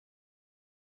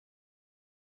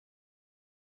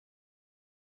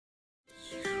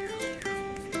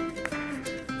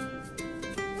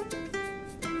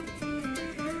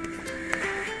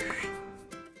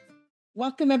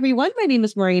Welcome, everyone. My name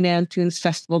is Marina Antunes,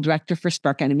 Festival Director for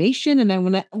Spark Animation, and I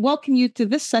want to welcome you to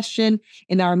this session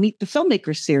in our Meet the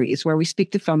Filmmakers series, where we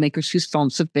speak to filmmakers whose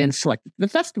films have been selected for the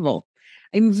festival.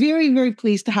 I'm very, very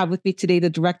pleased to have with me today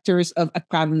the directors of A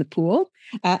Crab in the Pool,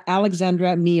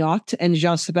 Alexandra Myotte and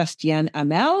Jean-Sébastien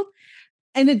Hamel.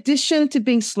 In addition to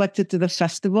being selected to the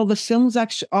festival, the film is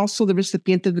actually also the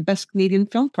recipient of the Best Canadian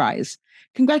Film Prize.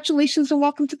 Congratulations and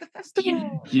welcome to the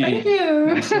festival. Yeah. Thank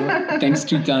you. Thanks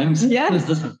 2 times. Yes.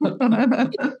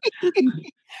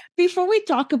 Before we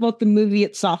talk about the movie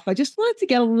itself, I just wanted to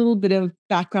get a little bit of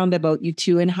background about you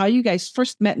two and how you guys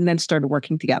first met and then started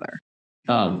working together.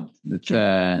 It's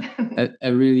a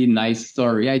really nice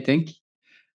story, I think,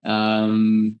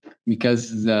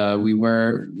 because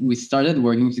we started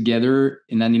working together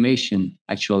in animation,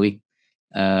 actually.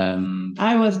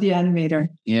 I was the animator.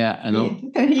 Yeah, I know.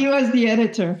 He was the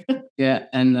editor. Yeah,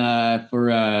 and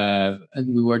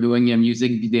we were doing a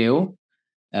music video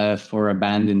for a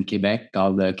band in Quebec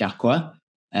called Carquois,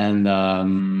 and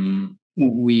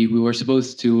we were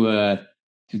supposed to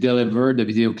deliver the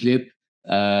video clip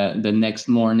the next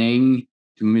morning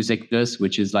to Music Plus,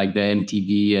 which is like the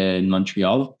MTV in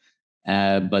Montreal.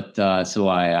 So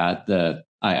I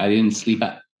didn't sleep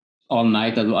all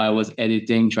night. I was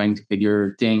editing, trying to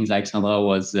figure things. Alexandra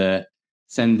was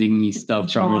sending me stuff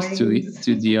from her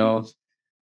studio.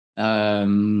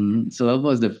 So that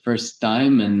was the first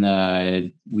time, and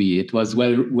it was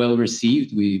well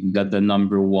received. We got the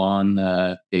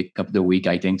 #1 pick of the week,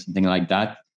 I think, something like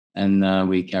that, and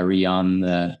we carry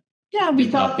on. We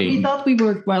thought we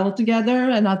worked well together,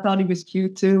 and I thought he was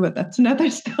cute too, but that's another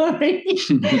story.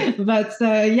 But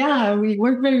we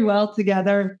work very well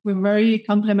together. We're very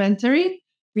complementary.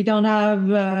 We don't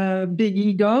have big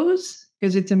egos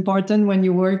because it's important when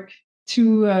you work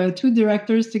two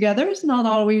directors together. It's not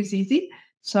always easy.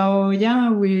 So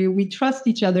we trust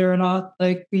each other a lot.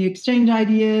 Like, we exchange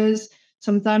ideas.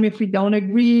 Sometimes if we don't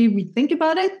agree, we think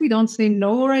about it. We don't say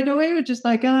no right away. We're just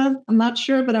like, I'm not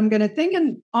sure, but I'm going to think.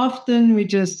 And often we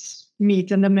just meet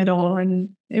in the middle, and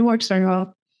it works very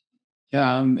well.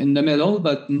 Yeah, in the middle,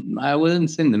 but I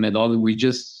wouldn't say in the middle. We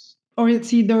just... Or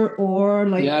it's either or,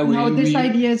 like, this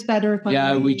idea is better.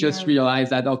 We just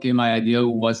realized that, okay, my idea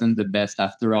wasn't the best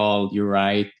after all. You're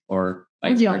right, or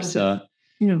vice versa.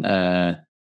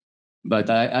 But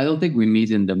I don't think we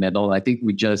meet in the middle. I think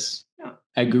we just...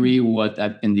 agree what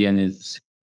in the end is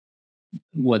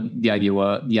what the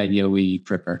idea we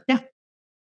prefer. Yeah.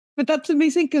 But that's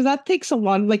amazing, because that takes a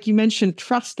lot, like you mentioned,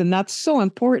 trust. And that's so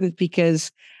important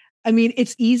because, I mean,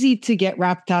 it's easy to get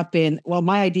wrapped up in, well,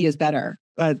 my idea is better.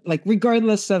 Like,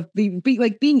 regardless of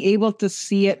being able to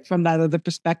see it from that other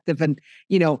perspective and,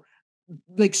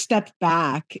 like, step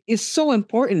back is so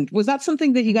important. Was that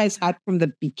something that you guys had from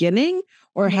the beginning,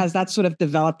 or has that sort of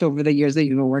developed over the years that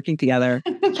you've been working together?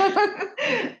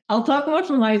 I'll talk more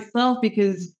for myself,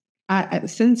 because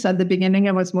since at the beginning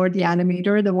I was more the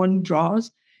animator, the one who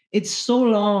draws. It's so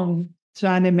long to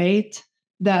animate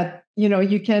that,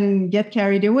 you can get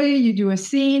carried away. You do a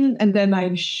scene and then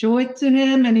I show it to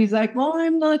him and he's like, well,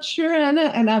 I'm not sure.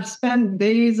 And I've spent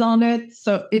days on it.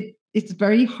 So it's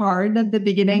very hard at the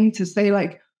beginning to say,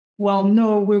 like, well,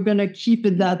 no, we're going to keep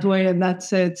it that way and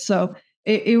that's it. So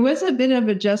it was a bit of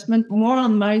adjustment more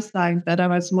on my side, that I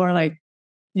was more like,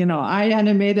 I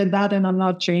animated that and I'm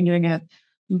not changing it.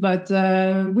 But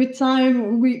with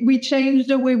time, we changed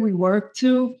the way we work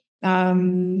too.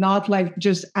 Not like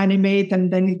just animate and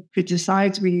then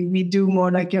criticize. We do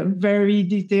more like a very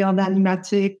detailed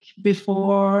animatic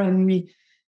before, and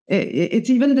it's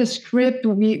even the script.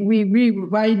 We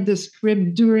rewrite the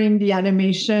script during the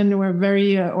animation. We're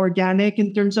very organic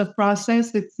in terms of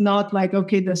process. It's not like,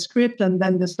 okay, the script and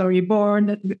then the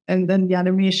storyboard and then the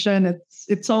animation.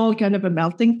 It's all kind of a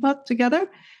melting pot together,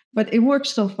 but it works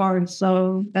so far.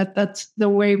 So that's the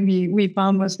way we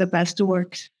found was the best to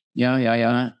work.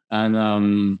 Yeah. And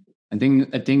I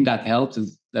think that helps,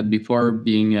 is that before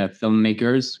being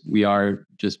filmmakers, we are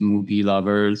just movie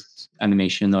lovers,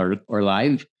 animation or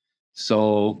live.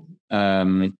 So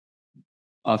often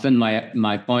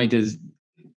my point is,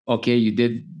 okay, you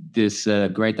did this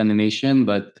great animation,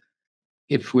 but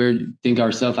if we think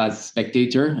ourselves as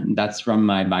spectator, and that's from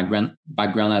my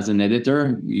background as an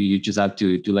editor, you just have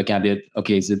to look at it.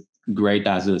 Okay, is it great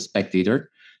as a spectator?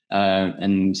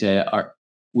 And say,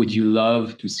 would you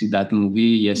love to see that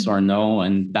movie? Yes or no?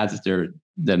 And that's the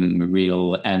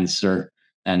real answer.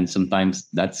 And sometimes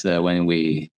that's when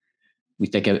we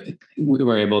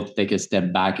were able to take a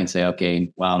step back and say,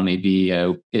 okay, well, maybe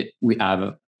we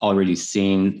have already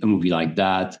seen a movie like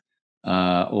that,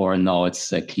 or no,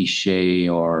 it's a cliche,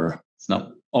 or it's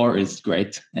not or it's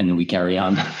great, and we carry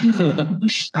on.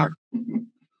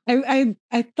 I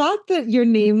thought that your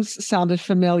names sounded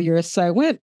familiar, so I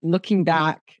went looking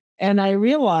back, and I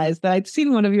realized that I'd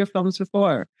seen one of your films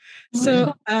before.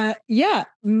 So, yeah,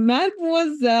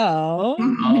 Mademoiselle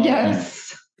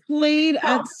Yes. played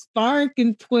at Spark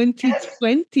in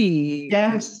 2020.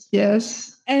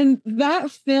 Yes. And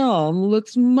that film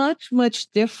looks much,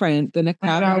 much different than a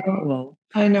Capilano.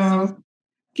 I know.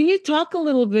 Can you talk a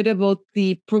little bit about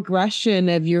the progression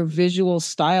of your visual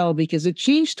style? Because it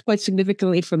changed quite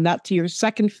significantly from that to your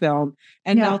second film.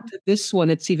 And now to this one,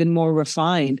 it's even more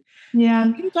refined.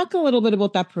 Yeah. Can you talk a little bit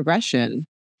about that progression?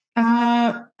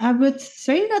 I would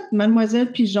say that Mademoiselle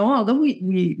Pigeon, although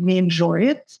we enjoy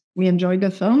it, we enjoy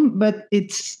the film, but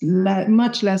it's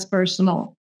much less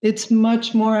personal. It's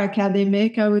much more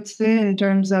academic, I would say, in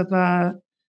terms of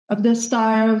the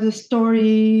style, of the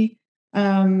story.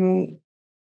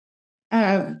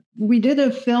 We did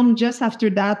a film just after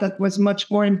that was much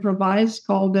more improvised,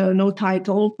 called No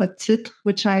Title, Pas Titre,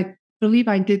 which I believe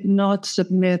I did not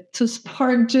submit to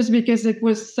Spark just because it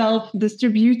was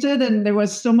self-distributed and there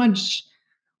was so much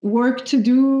work to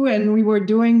do, and we were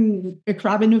doing A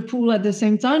Crab in a Pool at the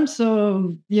same time.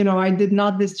 So, I did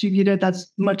not distribute it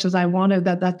as much as I wanted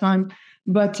at that time.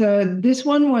 But this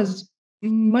one was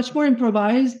much more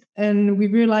improvised, and we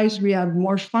realized we had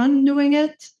more fun doing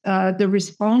it. The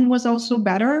response was also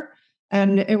better,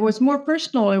 and it was more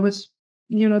personal. It was,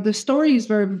 the stories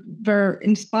were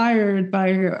inspired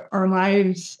by our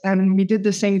lives, and we did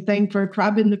the same thing for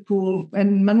Crab in the Pool.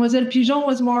 And Mademoiselle Pigeon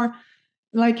was more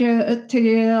like a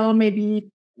tale,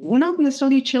 maybe, well, not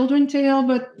necessarily children tale,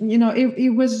 but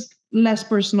it was less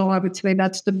personal. I would say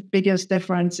that's the biggest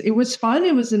difference. It was fun.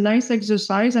 It was a nice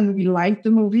exercise, and we liked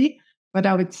the movie. But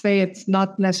I would say it's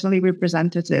not necessarily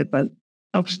representative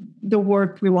of the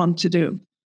work we want to do.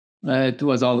 It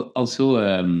was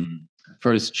also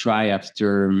first try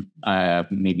after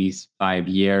maybe 5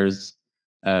 years.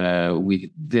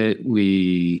 We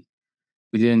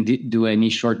didn't do any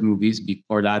short movies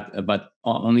before that, but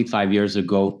only 5 years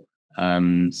ago.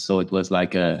 So it was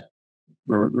like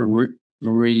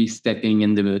really stepping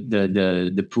in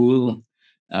the pool.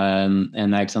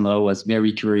 And Alexandra was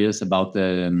very curious about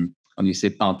the how do you say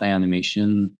puppet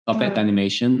animation?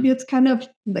 It's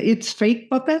fake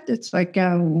puppet. It's like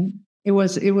it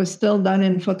was still done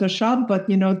in Photoshop, but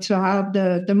to have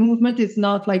the movement is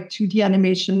not like 2D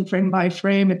animation frame by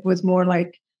frame. It was more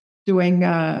like doing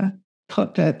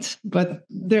puppets, but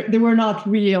they were not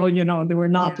real. They were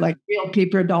not like real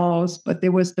paper dolls, but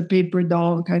there was the paper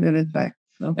doll kind of effect.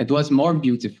 So. It was more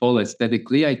beautiful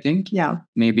aesthetically, I think. Yeah,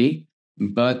 maybe,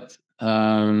 but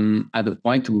at the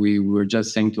point we were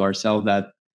just saying to ourselves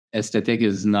that aesthetic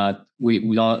is not, we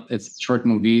don't, it's short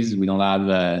movies, we don't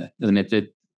have limited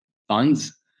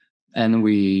funds, and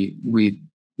we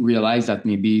realized that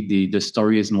maybe the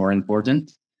story is more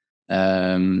important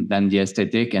than the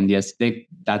aesthetic, and the aesthetic,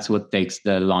 that's what takes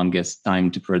the longest time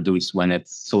to produce when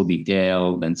it's so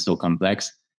detailed and so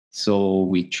complex. So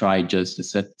we tried just to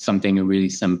set something really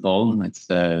simple. It's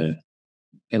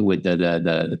with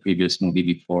the previous movie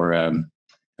before, A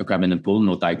Crab in the Pool,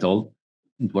 No Title.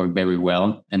 It worked very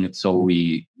well. And so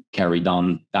we carried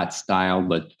on that style,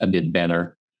 but a bit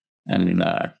better. And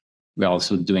we're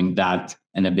also doing that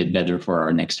and a bit better for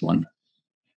our next one.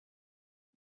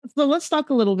 So let's talk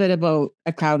a little bit about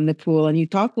A Crab in the Pool. And you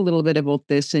talk a little bit about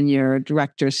this in your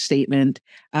director's statement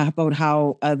about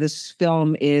how this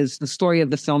film is, the story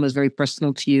of the film is very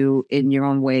personal to you in your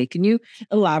own way. Can you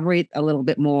elaborate a little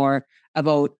bit more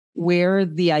about where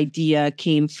the idea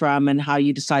came from and how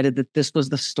you decided that this was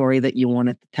the story that you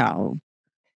wanted to tell?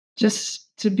 Just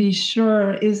to be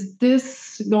sure, is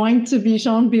this going to be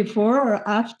shown before or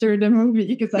after the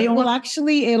movie? Because it'll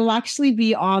actually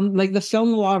be on, like, the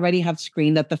film will already have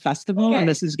screened at the festival, and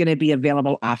this is going to be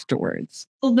available afterwards.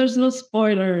 So there's no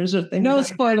spoilers or things. No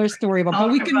spoilers to worry about, but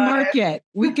we can mark it.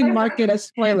 We can mark it as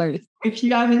spoilers. If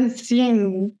you haven't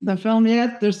seen the film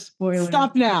yet, there's spoilers.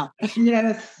 Stop now.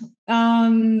 Yes.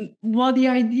 Well, the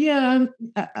idea,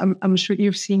 I'm sure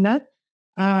you've seen that.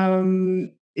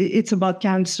 It's about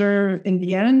cancer in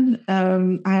the end.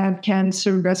 I had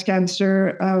breast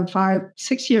cancer,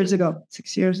 6 years ago.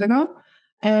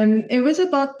 And it was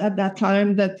about at that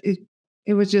time that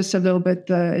it was just a little bit,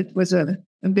 it was a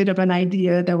bit of an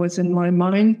idea that was in my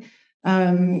mind.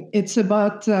 It's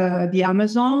about the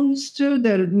Amazons too,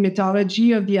 the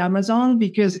mythology of the Amazon,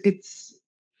 because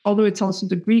although it's also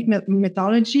the Greek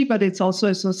mythology, but it's also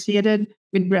associated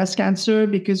with breast cancer,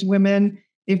 because women,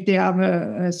 if they have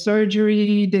a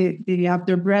surgery, they have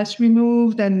their breast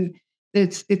removed, and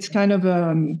it's kind of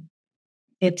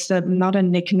it's not a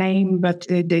nickname, but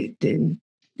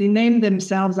named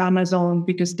themselves Amazon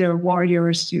because they're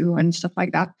warriors too and stuff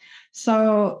like that.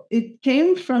 So it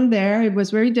came from there. It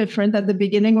was very different. At the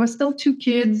beginning, it was still two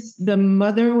kids. The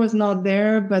mother was not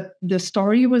there, but the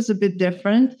story was a bit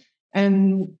different.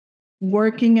 And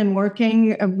working,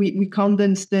 we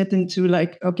condensed it into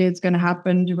like, okay, it's going to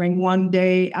happen during one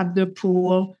day at the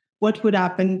pool. What would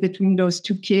happen between those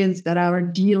two kids that are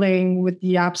dealing with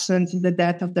the absence and the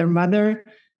death of their mother,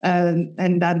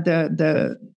 and that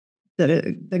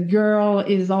the girl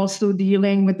is also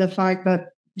dealing with the fact that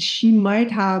she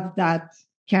might have that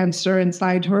cancer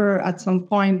inside her at some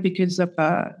point because of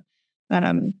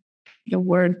the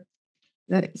word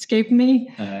that escaped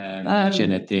me.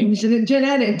 Genetics,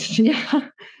 yeah.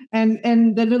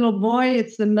 And the little boy,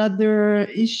 it's another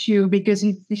issue because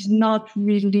he's not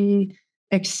really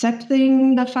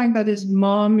accepting the fact that his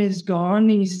mom is gone.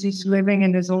 He's living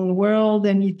in his own world,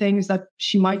 and he thinks that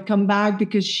she might come back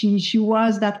because she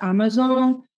was that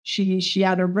Amazon. She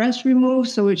had her breast removed,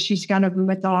 so she's kind of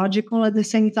mythological at the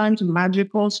same time, so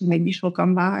magical. So maybe she'll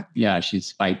come back. Yeah,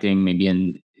 she's fighting maybe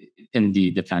in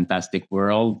the fantastic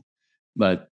world,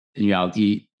 but in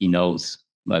reality, he knows.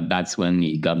 But that's when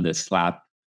he got the slap.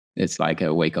 It's like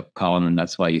a wake up call, and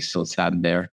that's why he's so sad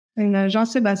there. And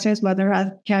Jean-Sébastien's mother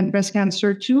had breast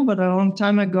cancer too, but a long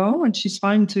time ago, and she's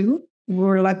fine too.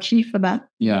 We're lucky for that.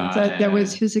 Yeah, that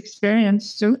was his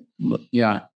experience too.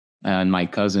 Yeah, and my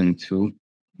cousin too.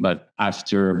 But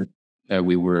after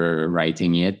we were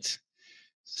writing it,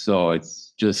 so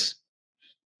it's just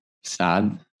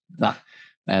sad.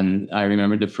 And I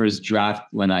remember the first draft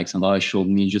when Alexandra showed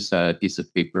me just a piece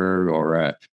of paper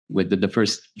or with the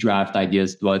first draft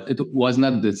ideas. But it was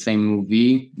not the same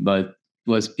movie, but it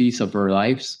was piece of her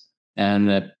lives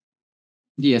and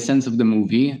the essence of the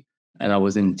movie. And I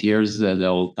was in tears the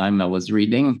whole time I was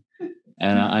reading.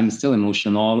 And I'm still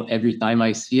emotional every time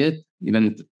I see it,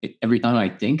 even every time I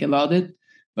think about it.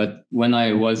 But when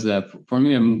I was, for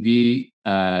me, a movie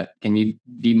can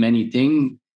be many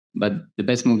things, but the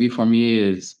best movie for me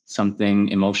is something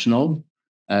emotional,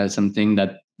 something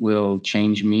that will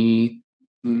change me,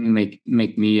 make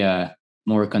me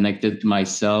more connected to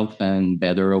myself and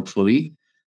better, hopefully.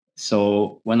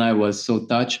 So when I was so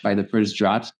touched by the first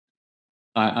draft,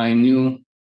 I knew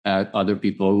other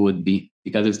people would be,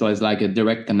 because it was like a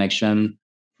direct connection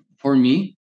for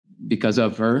me because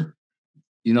of her.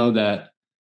 You know that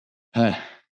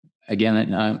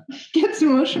again. Gets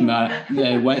emotional.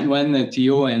 When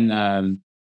Theo and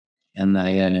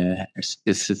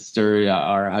his sister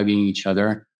are hugging each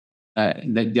other,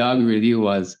 the dog really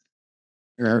was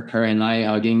her and I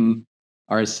hugging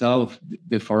ourselves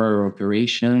before our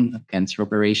operation, cancer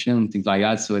operation, things like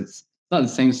that. So it's not the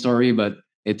same story, but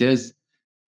it is.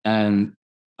 And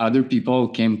other people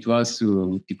came to us,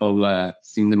 people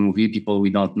seen the movie, people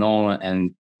we don't know,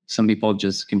 and some people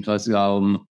just came to us,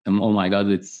 oh my God,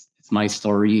 it's my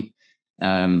story.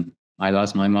 I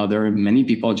lost my mother. Many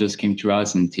people just came to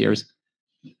us in tears.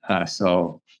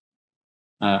 So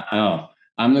I don't know.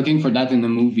 I'm looking for that in the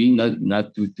movie,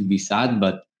 not to be sad,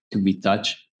 but to be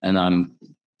touched. And I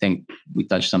think we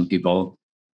touched some people.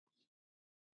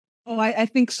 Oh, I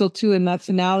think so too. In that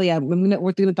finale, we're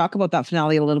going to talk about that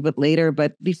finale a little bit later.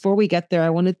 But before we get there,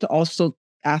 I wanted to also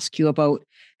ask you about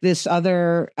this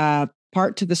other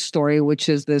part to the story, which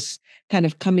is this kind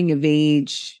of coming of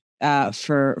age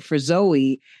for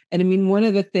Zoe. And I mean, one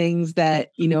of the things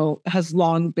that, has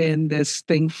long been this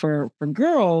thing for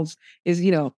girls is,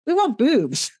 we want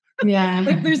boobs. Yeah.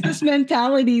 Like there's this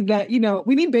mentality that,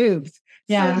 we need boobs.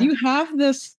 Yeah. So you have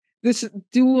this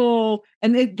dual,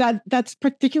 and that's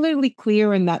particularly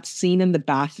clear in that scene in the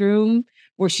bathroom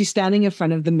where she's standing in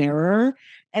front of the mirror.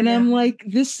 And I'm like,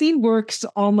 this scene works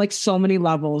on like so many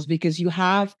levels because you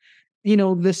have,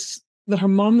 her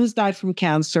mom has died from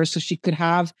cancer, so she could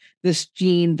have this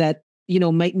gene that,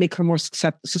 might make her more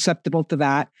susceptible to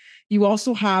that. You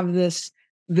also have this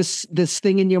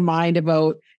thing in your mind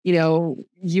about, you're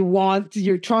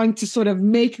trying to sort of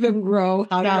make them grow.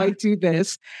 How do I do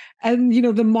this? And,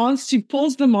 she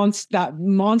pulls that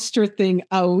monster thing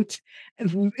out.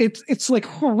 It's like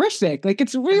horrific. Like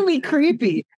it's really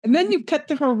creepy. And then you cut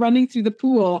to her running through the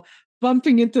pool,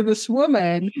 bumping into this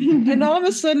woman. And all of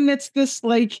a sudden it's this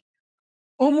like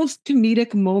almost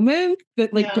comedic moment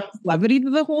that like puts levity to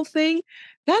the whole thing.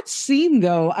 That scene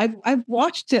though, I've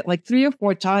watched it like 3 or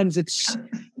 4 times.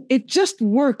 It just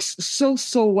works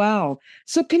so well.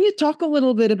 So can you talk a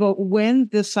little bit about when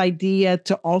this idea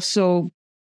to also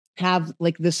have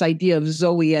like this idea of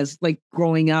Zoe as like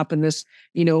growing up and this,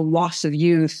 loss of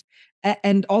youth,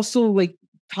 and also like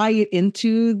tie it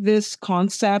into this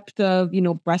concept of,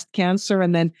 breast cancer,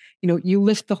 and then, you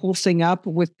lift the whole thing up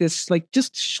with this like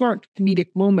just short comedic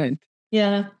moment.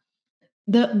 Yeah.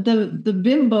 The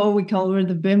bimbo, we call her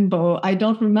the bimbo. I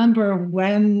don't remember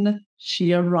when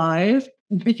she arrived,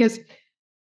 because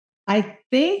I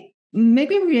think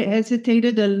maybe we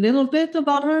hesitated a little bit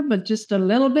about her, but just a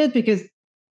little bit, because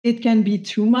it can be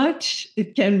too much.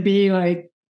 It can be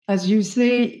like, as you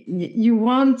say, you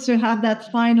want to have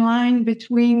that fine line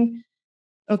between,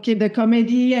 okay, the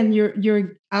comedy and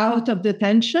you're out of the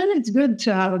tension. It's good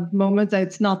to have moments that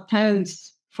it's not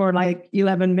tense for like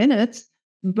 11 minutes,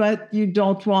 but you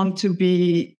don't want to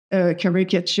be a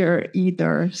caricature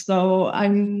either. So I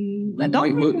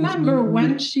don't remember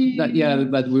when she... Yeah,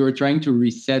 but we were trying to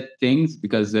reset things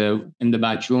because in the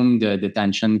bathroom, the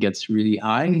tension gets really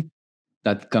high.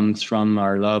 That comes from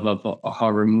our love of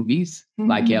horror movies,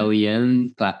 like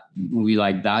Alien, movie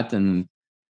like that. And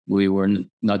we were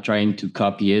not trying to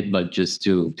copy it, but just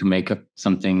to make up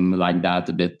something like that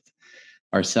a bit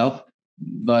ourselves.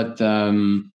 But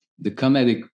the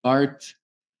comedic part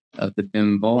of the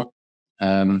bimbo,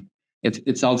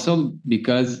 it's also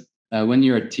because when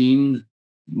you're a teen,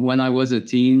 when I was a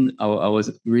teen, I was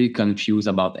really confused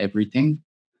about everything.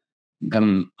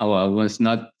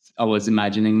 I was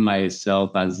imagining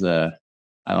myself as, I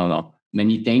don't know,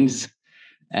 many things.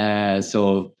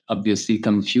 So obviously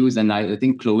confused. And I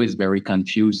think Chloe is very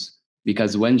confused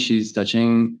because when she's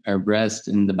touching her breast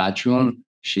in the bathroom,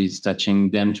 she's touching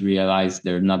them to realize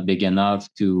they're not big enough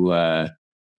to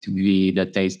be the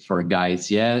taste for guys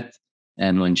yet.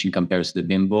 And when she compares to the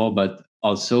bimbo, but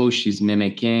also she's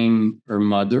mimicking her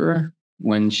mother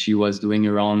when she was doing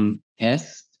her own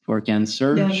test for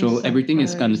cancer. Yeah, so everything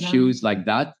is confused like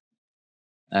that.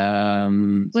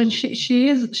 When she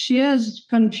is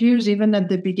confused even at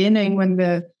the beginning when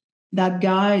that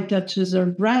guy touches her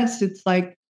breast. It's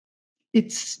like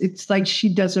she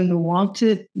doesn't want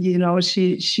it.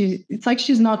 It's like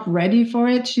she's not ready for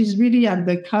it. She's really at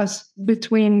the cusp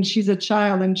between she's a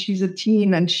child and she's a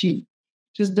teen, and she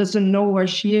just doesn't know where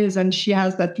she is. And she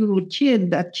has that little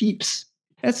kid that keeps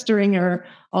pestering her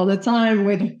all the time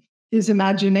with his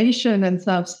imagination and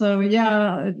stuff. So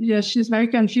yeah, she's very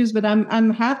confused. But I'm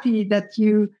happy that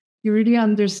you really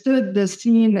understood the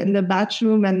scene in the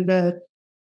bathroom and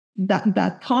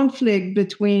that conflict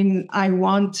between I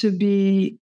want to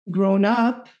be grown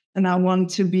up and I want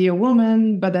to be a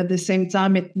woman, but at the same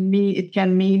time it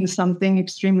can mean something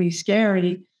extremely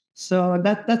scary. So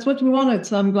that's what we wanted.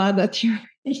 So I'm glad that you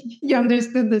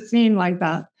understood the scene like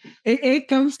that. It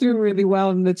comes through really well,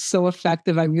 and it's so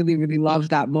effective. I really, really love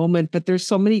that moment. But there's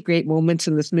so many great moments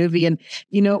in this movie. And,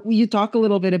 you talk a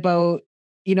little bit about,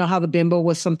 how the bimbo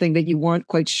was something that you weren't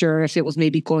quite sure if it was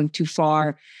maybe going too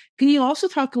far. Can you also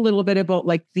talk a little bit about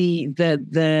like the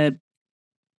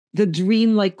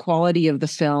dream-like quality of the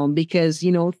film? Because,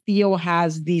 Theo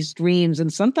has these dreams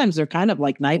and sometimes they're kind of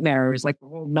like nightmares, like the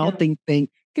whole melting thing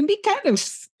can be kind of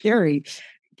scary.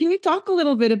 Can you talk a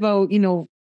little bit about,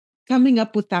 coming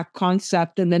up with that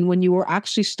concept, and then when you were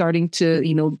actually starting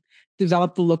to,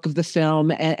 develop the look of the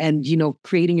film and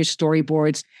creating your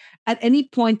storyboards, at any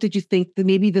point did you think that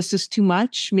maybe this is too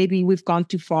much? Maybe we've gone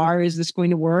too far. Is this going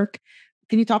to work?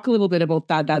 Can you talk a little bit about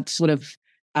that sort of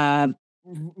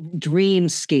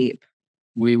dreamscape?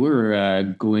 We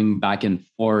were going back and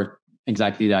forth,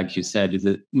 exactly like you said. Is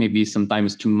it maybe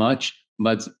sometimes too much,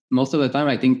 but most of the time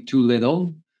I think too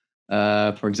little.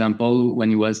 For example, when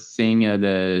he was saying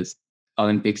the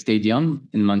Olympic Stadium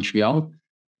in Montreal,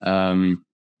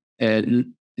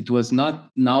 it was not.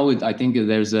 Now I think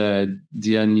there's a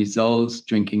Dionysos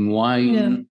drinking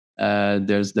wine. Yeah.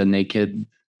 There's the naked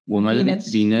woman,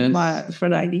 Venus.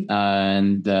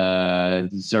 And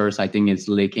Zeus, I think, is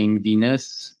licking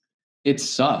Venus. It's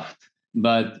soft,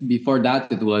 but before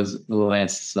that, it was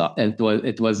less soft.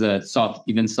 It was a soft,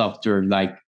 even softer.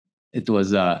 Like it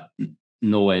was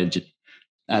no edge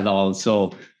at all.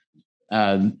 So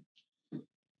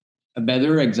a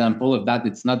better example of that,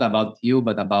 it's not about you,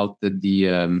 but about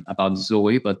about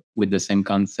Zoe, but with the same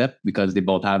concept, because they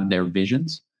both have their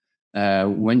visions.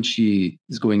 When she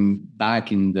is going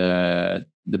back in the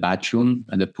bathroom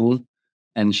at the pool,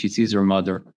 and she sees her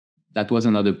mother, that was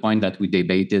another point that we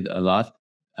debated a lot.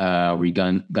 We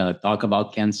gonna talk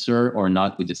about cancer or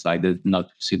not? We decided not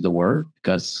to see the word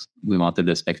because we wanted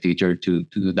the spectator to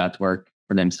do that work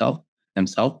for themselves.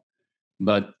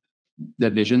 But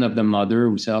the vision of the mother,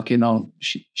 we said, okay, no,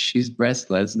 she's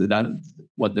breastless. That's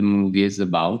what the movie is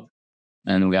about,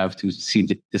 and we have to see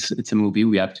this. It's a movie.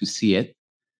 We have to see it.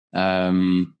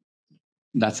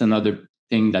 That's another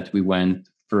thing that we went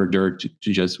further to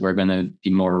just, we're gonna be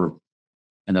more,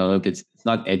 it's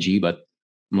not edgy, but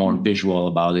more visual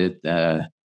about it,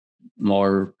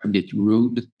 more a bit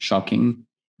rude, shocking.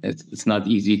 It's not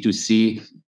easy to see.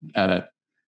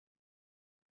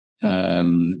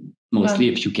 Mostly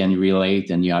if you can relate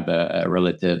and you have a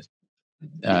relative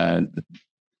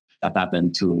that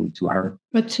happened to her.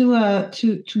 But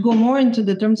to go more into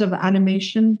the terms of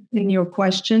animation in your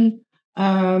question,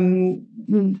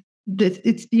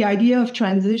 it's the idea of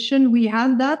transition. We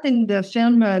had that in the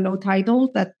film No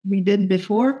Title that we did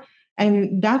before.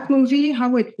 And that movie,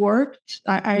 how it worked,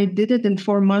 I did it in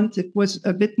 4 months. It was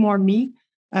a bit more me.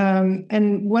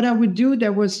 And what I would do,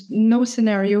 there was no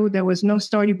scenario, there was no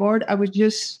storyboard. I would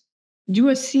just do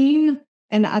a scene.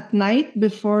 And at night,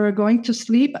 before going to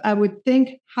sleep, I would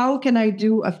think, how can I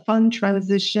do a fun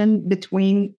transition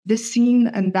between this scene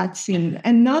and that scene?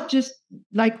 And not just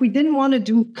like we didn't want to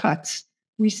do cuts.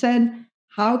 We said,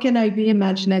 how can I be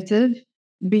imaginative?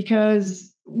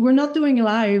 Because we're not doing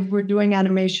live, we're doing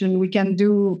animation. We can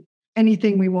do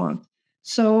anything we want.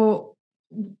 So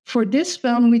for this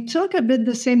film, we took a bit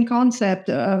the same concept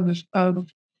of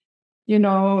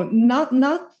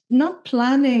not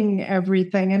planning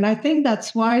everything. And I think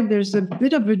that's why there's a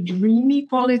bit of a dreamy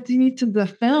quality to the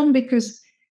film, because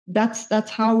that's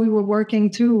how we were working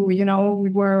too. We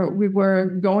were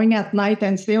going at night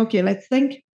and say, okay, let's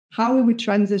think how we would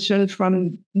transition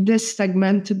from this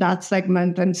segment to that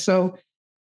segment. And so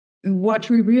what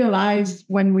we realized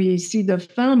when we see the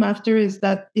film after is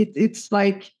that it's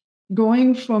like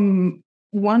going from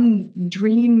one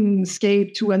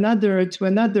dreamscape to another. It's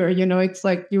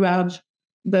like you have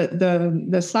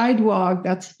the sidewalk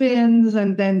that spins,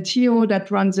 and then Theo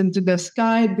that runs into the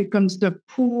sky, it becomes the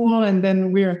pool, and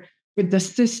then we're with the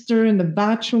sister in the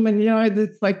bathroom, and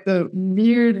it's like the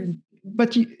weird,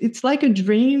 but it's like a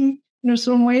dream in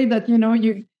some way that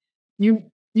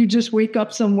you just wake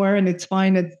up somewhere and it's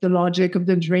fine. It's the logic of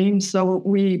the dream. So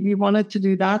we wanted to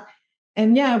do that.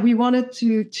 And we wanted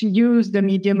to use the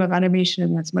medium of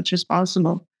animation as much as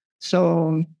possible.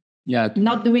 So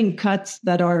not doing cuts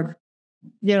that are,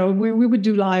 we would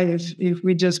do live if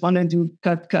we just want to do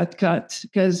cut,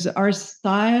 because our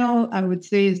style, I would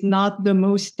say, is not the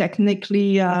most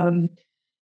technically,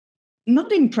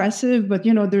 not impressive, but,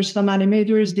 there's some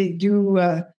animators, they do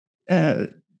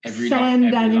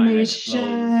sand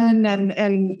animation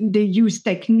and they use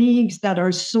techniques that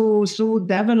are so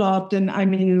developed. And I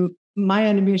mean, my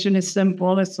animation is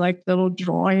simple. It's like little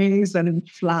drawings and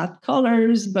flat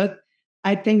colors, but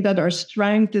I think that our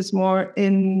strength is more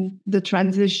in the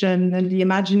transition and the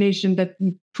imagination that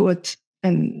we put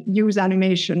and use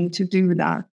animation to do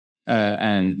that.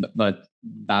 But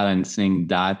balancing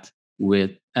that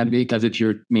with, because if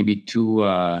you're maybe too,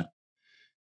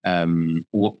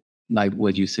 like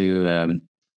what you say, the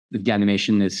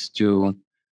animation is too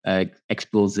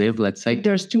explosive, let's say.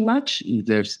 There's too much.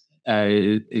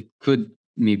 It could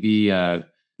maybe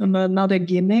not a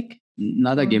gimmick.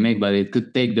 Not a gimmick, but it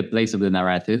could take the place of the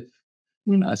narrative.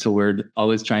 So we're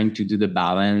always trying to do the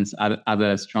balance, have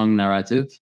a strong narrative,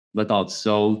 but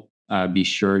also be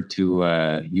sure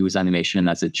to use animation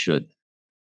as it should.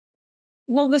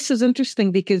 Well, this is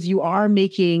interesting because you are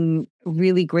making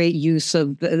really great use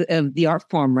of the art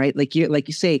form, right? Like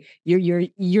you say,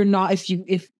 you're not,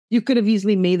 if you could have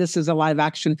easily made this as a live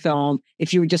action film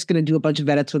if you were just going to do a bunch of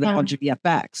edits with a bunch of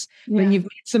VFX. But you've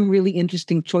made some really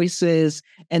interesting choices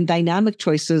and dynamic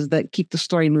choices that keep the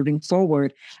story moving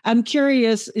forward. I'm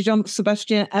curious,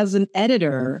 Jean-Sébastien, as an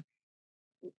editor,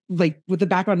 like with the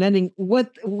background editing,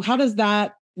 how does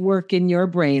that work in your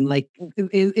brain? Like,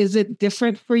 is it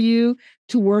different for you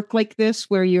to work like this,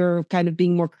 where you're kind of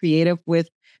being more creative with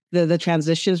the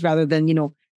transitions rather than,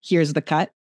 here's the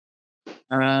cut?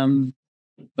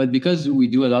 But because we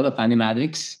do a lot of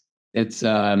animatics, it's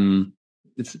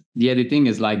the editing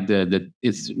is like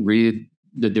it's really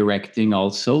the directing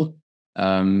also.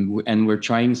 And we're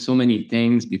trying so many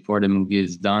things before the movie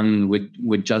is done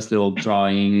with just little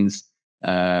drawings.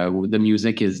 The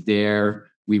music is there.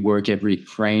 We work every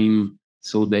frame,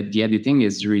 so that the editing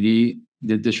is really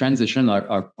the transition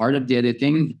are part of the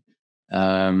editing.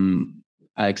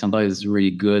 Alexandra is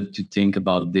really good to think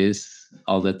about this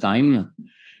all the time.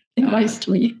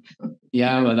 Nicely.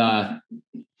 But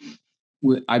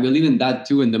I believe in that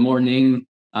too. In the morning,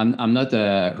 I'm not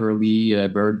a early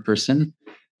bird person.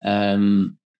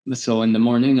 So in the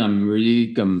morning, I'm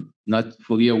really not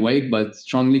fully awake, but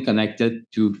strongly connected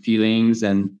to feelings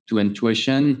and to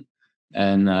intuition.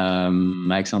 And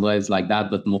Alexandra is like that,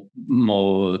 but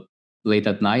more late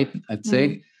at night, I'd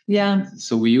say. Yeah.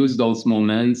 So we use those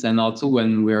moments, and also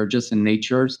when we're just in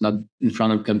nature, not in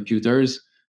front of computers,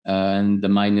 and the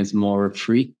mind is more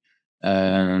free.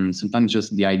 And sometimes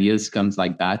just the ideas comes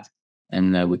like that.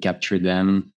 and we capture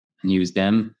them and use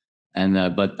them.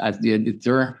 And but as the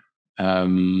editor,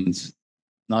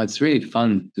 it's really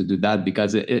fun to do that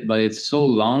because but it's so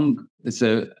long. It's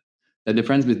the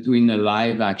difference between a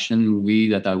live action movie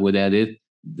that I would edit.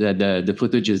 The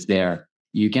footage is there.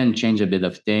 You can change a bit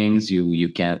of things. You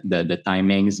can the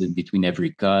timings in between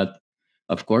every cut,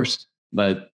 of course.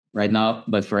 But right now,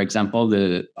 for example,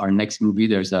 our next movie,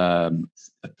 there's a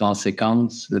plan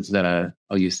séquence. That's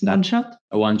how you say that? One shot.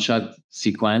 A one-shot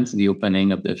sequence, the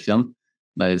opening of the film.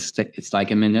 But it's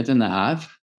like a minute and a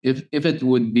half. If it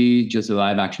would be just a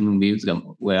live action movie, it's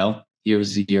going, well,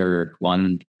 here's your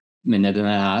 1 minute and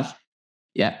a half.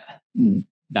 Yeah,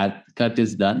 that cut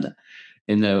is done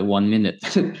in 1 minute.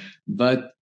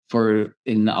 But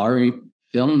in our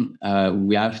film,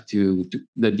 we have to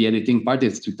the editing part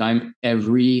is to time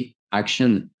every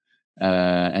action,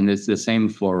 and it's the same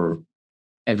for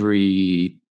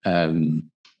every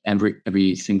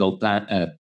single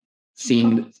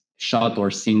scene, shot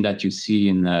or scene that you see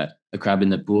in a crab in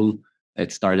the pool.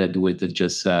 It started with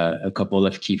just a couple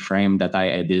of keyframes that I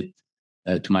edit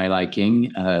to my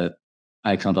liking.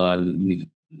 Alexandra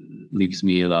leaves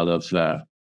me a lot of.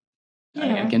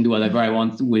 I can do whatever I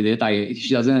want with it.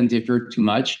 She doesn't interfere too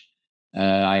much.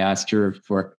 I ask her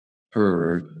for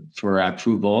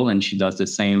approval, and she does the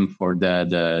same for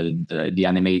the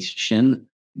animation.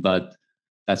 But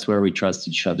that's where we trust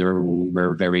each other.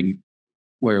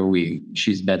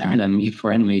 She's better than me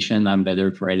for animation. I'm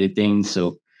better for editing.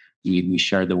 So we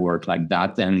share the work like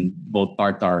that, and both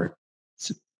parts are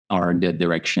the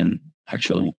direction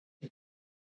actually.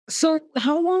 So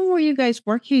how long were you guys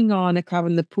working on A Crab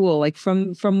in the Pool? Like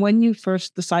from when you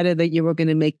first decided that you were going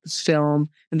to make this film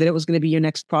and that it was going to be your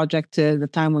next project to the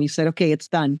time when you said, okay, it's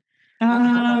done?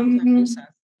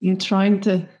 I'm trying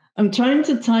to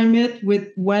time it with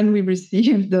when we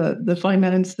receive the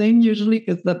financing usually,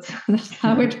 because that's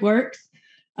how it works.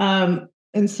 And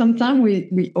sometimes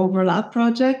we overlap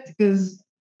projects, because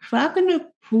Crab in the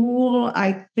Pool,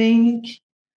 I think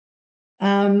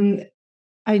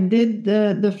I did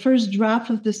the first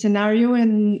draft of the scenario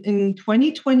in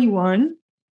 2021,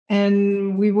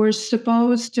 and we were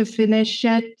supposed to finish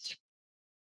it.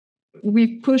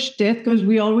 We pushed it because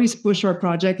we always push our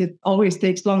project. It always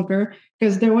takes longer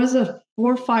because there was a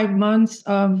 4 or 5 months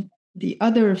of the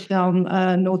other film,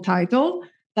 No Title,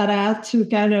 that I had to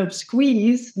kind of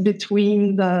squeeze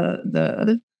between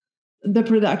the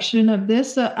production of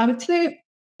this. I would say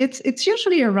it's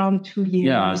usually around 2 years.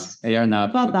 Yeah, a year and a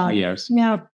half, about that. 2 years.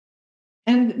 Yeah.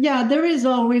 And yeah, there is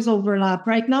always overlap.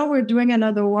 Right now we're doing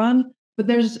another one, but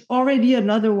there's already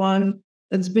another one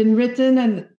that's been written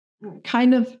and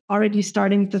kind of already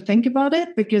starting to think about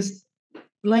it, because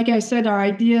like I said, our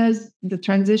ideas, the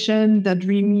transition, the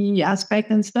dreamy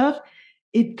aspect and stuff,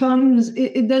 it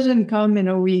doesn't come in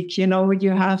a week,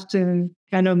 you have to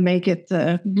kind of make it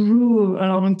brew a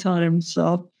long time.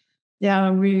 So yeah,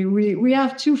 we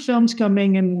have 2 films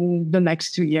coming in the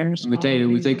next 2 years. We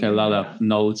take a lot of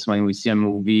notes when we see a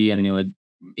movie, and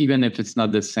even if it's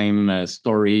not the same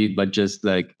story, but just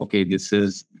like, okay, this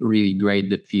is really great,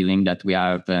 the feeling that we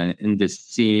have in this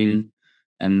scene,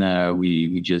 and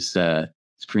we just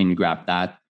screen grab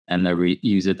that and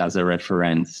use it as a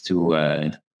reference to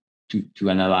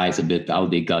analyze a bit how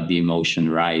they got the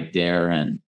emotion right there,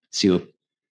 and see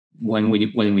when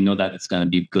we know that it's going to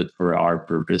be good for our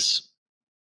purpose.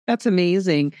 That's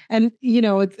amazing. And,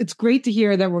 it's great to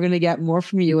hear that we're going to get more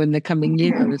from you in the coming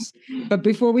years. But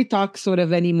before we talk sort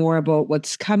of any more about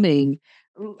what's coming,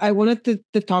 I wanted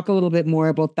to talk a little bit more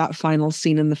about that final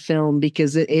scene in the film,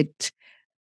 because it's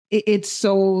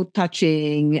so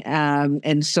touching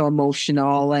and so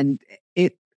emotional. And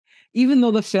even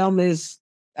though the film is,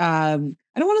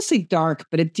 I don't want to say dark,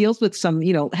 but it deals with some,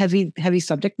 heavy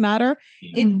subject matter.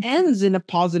 Yeah. It ends in a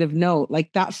positive note,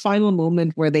 like that final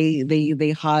moment where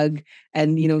they hug,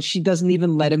 and she doesn't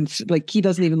even let him, he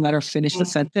doesn't even let her finish the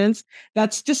sentence.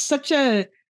 That's just such a,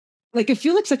 I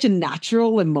feel like such a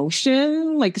natural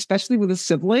emotion, especially with a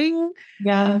sibling.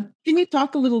 Yeah. Can you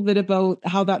talk a little bit about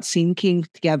how that scene came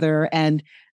together and,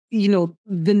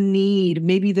 the need?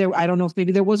 I don't know if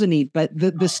maybe there was a need, but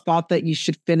this thought that you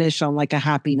should finish on a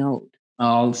happy note.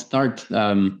 I'll start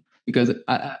because it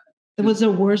was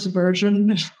a worse version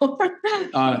before.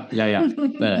 Yeah.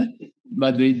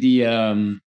 But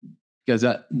because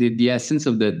the essence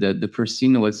of the first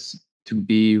scene was to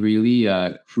be really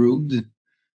crude,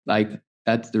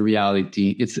 that's the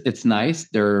reality. It's nice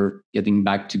they're getting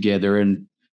back together,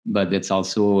 but it's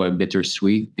also a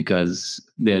bittersweet because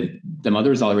the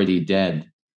mother's already dead,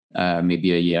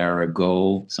 maybe a year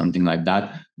ago, something like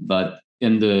that. But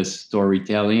in the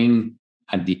storytelling,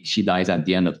 she dies at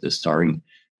the end of the story.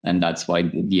 and that's why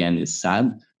the end is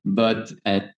sad. But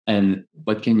and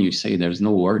what can you say? There's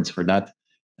no words for that.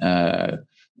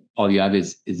 All you have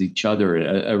is each other.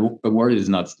 A word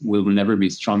will never be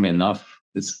strong enough.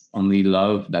 It's only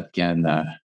love that can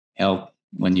help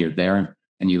when you're there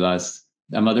and you lost.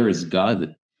 A mother is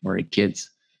God for her kids.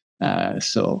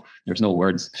 So there's no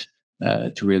words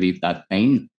to relieve that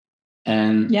pain.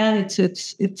 And yeah,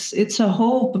 it's a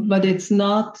hope, but it's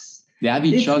not. They have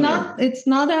each other. It's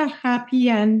not a happy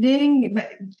ending.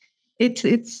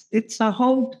 It's a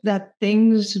hope that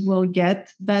things will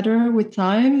get better with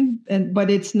time, but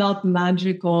it's not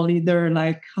magical either.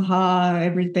 Like, haha,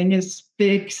 everything is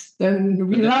fixed and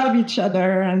we love each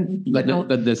other. And but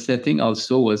the setting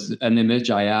also was an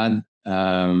image I had.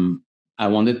 I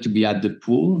wanted to be at the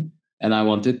pool, and I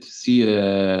wanted to see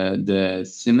the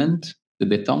cement, the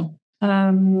béton.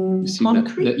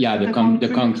 Concrete.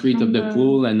 The concrete of the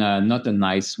pool, and not a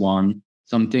nice one,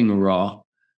 something raw.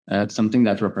 Something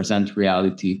that represents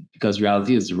reality, because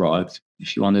reality is raw.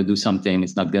 If you want to do something,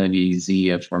 it's not going to be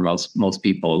easy for most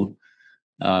people.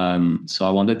 So I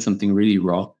wanted something really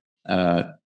raw.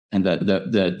 And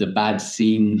the bad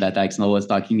scene that Alexandra was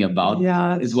talking about,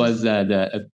 it was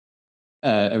a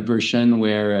version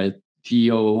where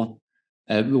Theo,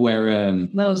 where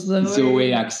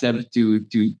Zoe accepts to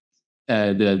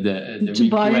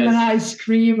buy an ice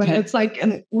cream, and it's like,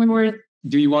 and when we're.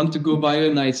 Do you want to go buy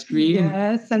an ice cream?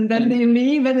 Yes, and then they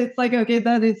leave, and it's like, okay,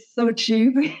 that is so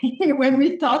cheap. When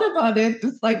we thought about it,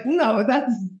 it's like, no,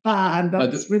 that's bad.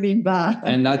 That's really bad.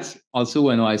 And that's also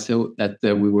when I saw that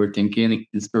we were thinking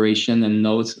inspiration and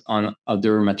notes on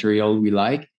other material we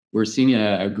like. We're seeing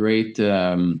a great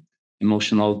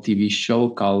emotional TV show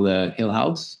called Hill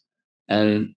House.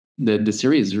 And the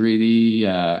series is really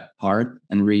hard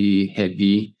and really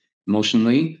heavy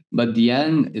emotionally, but the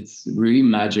end, it's really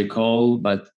magical,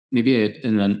 but maybe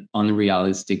in an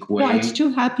unrealistic way. Yeah, it's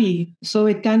too happy, so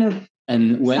it kind of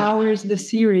sours the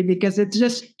series because it's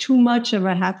just too much of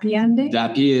a happy ending. The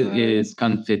happy is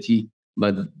confetti,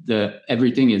 but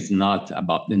everything is not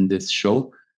about in this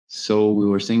show. So we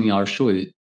were saying in our show,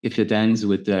 if it ends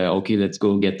with okay, let's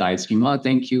go get ice cream. Oh,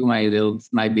 thank you,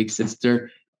 my big sister.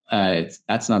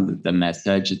 That's not the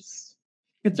message.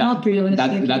 It's not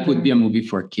realistic. That would be a movie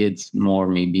for kids more,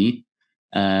 maybe.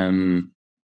 And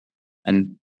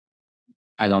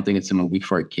I don't think it's a movie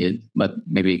for a kid, but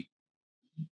maybe.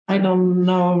 I don't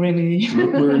know, really. we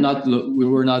were not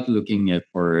looking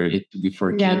for it to be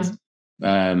for kids.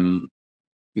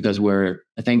 Because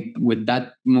I think with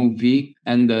that movie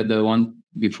and the one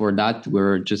before that,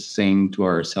 we're just saying to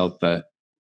ourselves,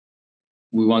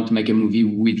 we want to make a movie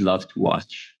we'd love to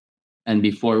watch. And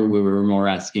before, we were more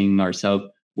asking ourselves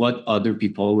what other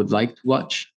people would like to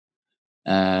watch.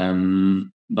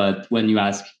 But when you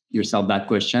ask yourself that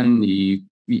question,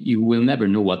 you will never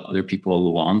know what other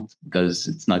people want because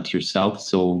it's not yourself.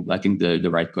 So I think the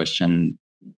right question,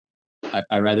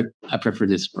 I prefer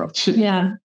this approach.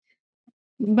 Yeah.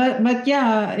 But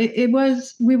yeah, it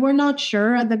was, we were not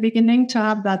sure at the beginning to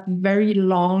have that very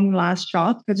long last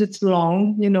shot because it's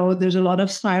long, there's a lot of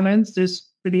silence. There's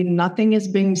really nothing is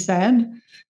being said.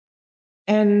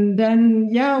 And then,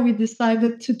 we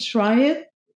decided to try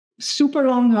it. Super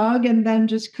long hug and then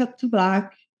just cut to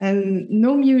black and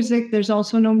no music. There's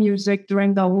also no music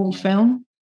during the whole film.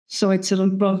 So it's a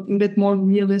bit more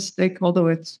realistic, although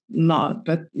it's not,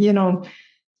 but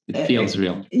it feels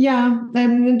real. Yeah.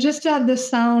 And just add the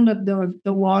sound of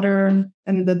the water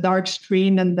and the dark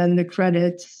screen and then the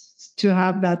credits to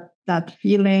have that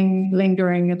feeling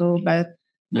lingering a little bit.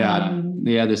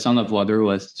 The sound of water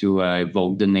was to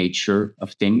evoke the nature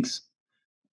of things,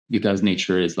 because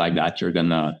nature is like that. You're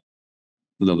gonna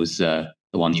lose the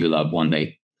one you love one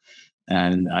day,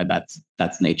 and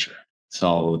that's nature.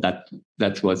 So that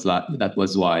was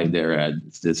why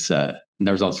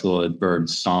there's also a bird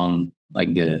song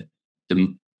like the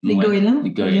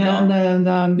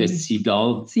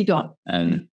seagull,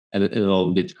 and a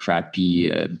little bit crappy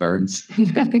birds.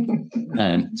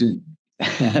 And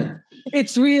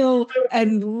it's real,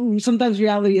 and sometimes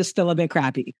reality is still a bit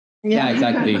crappy. Yeah,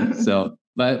 exactly. So,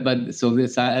 but so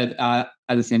this at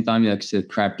the same time, it's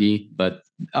crappy, but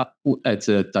it's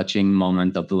a touching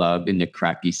moment of love in the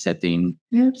crappy setting.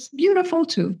 Yeah, it's beautiful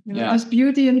too. It's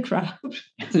beauty and crap.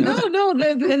 No,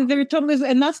 they're totally,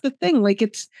 and that's the thing. Like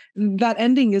that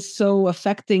ending is so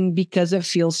affecting because it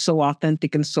feels so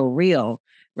authentic and so real,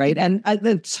 right? And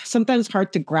it's sometimes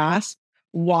hard to grasp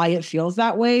why it feels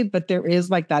that way, but there is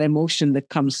like that emotion that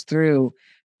comes through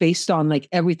based on like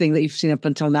everything that you've seen up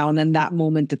until now. And then that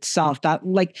moment itself, that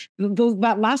like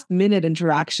that last minute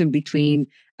interaction between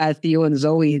Theo and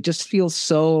Zoe, it just feels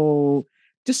so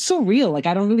just so real. Like,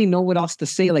 I don't really know what else to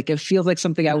say. Like, it feels like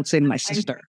something I would say to my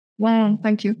sister. Wow,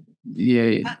 thank you.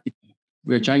 Yeah,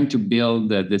 we're trying to build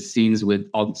the scenes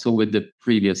with the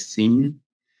previous scene.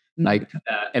 Like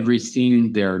every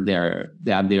scene, they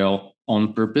have their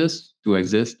own purpose to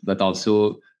exist, but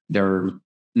also they're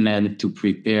meant to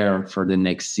prepare for the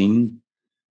next scene.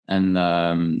 And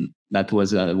that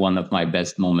was one of my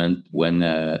best moments when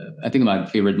I think my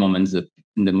favorite moments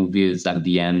in the movie is at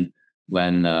the end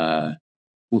when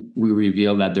we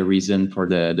reveal that the reason for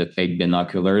the fake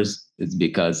binoculars is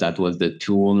because that was the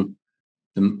tool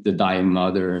the dying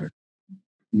mother,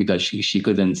 because she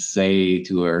couldn't say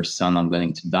to her son, I'm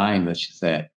going to die, but she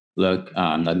said, look,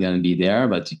 I'm not going to be there,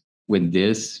 but with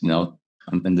this, I'm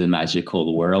in the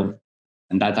magical world.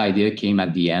 And that idea came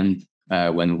at the end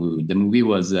when the movie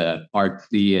was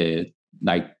partly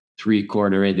like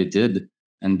 3/4 edited,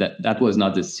 and that was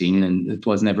not the scene, and it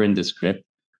was never in the script.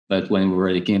 But when we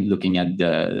were looking at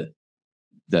the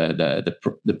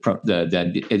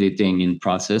editing in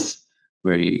process,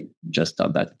 we just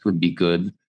thought that it would be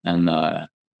good, and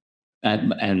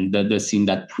the scene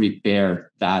that prepared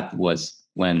that was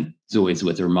when Zoe's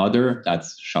with her mother.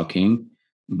 That's shocking,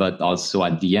 but also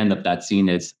at the end of that scene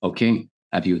is okay.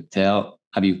 Have you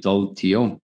told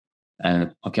Theo?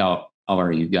 And okay, how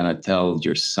are you gonna tell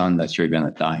your son that you're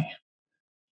gonna die?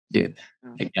 Dude,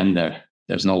 again,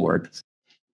 there's no words.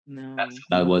 No,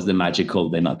 that was the magical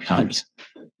binoculars.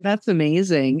 That's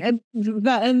amazing, and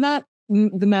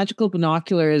the magical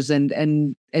binoculars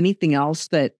and anything else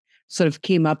that sort of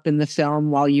came up in the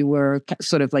film while you were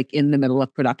sort of like in the middle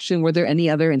of production. Were there any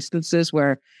other instances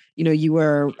where you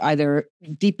were either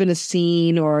deep in a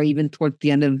scene or even toward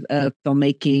the end of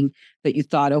filmmaking that you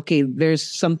thought, okay, there's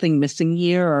something missing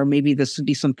here, or maybe this would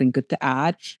be something good to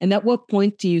add? And at what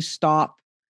point do you stop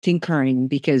tinkering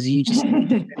because you just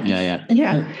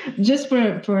yeah just for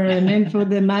an info,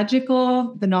 the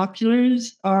magical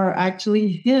binoculars are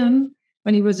actually him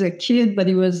when he was a kid, but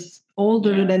he was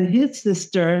older than his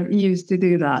sister. He used to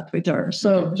do that with her,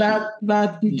 so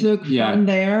that he took from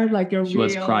there, like she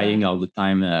was crying all the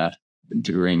time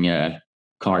during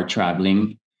car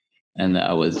traveling, and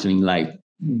I was doing like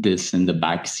this in the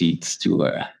back seats to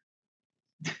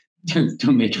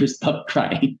make her stop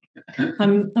crying.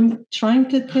 I'm trying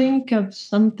to think of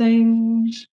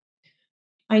something.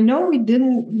 I know we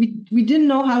didn't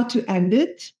know how to end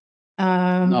it.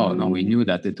 No, we knew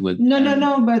that it would.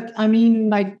 No. But I mean,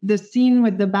 like the scene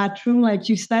with the bathroom, like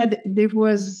you said, it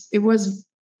was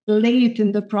late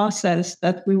in the process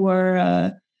that we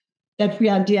were that we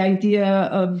had the idea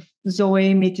of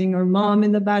Zoe meeting her mom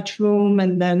in the bathroom,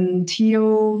 and then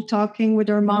Theo talking with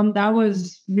her mom. That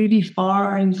was really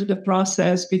far into the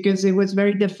process because it was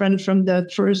very different from the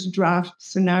first draft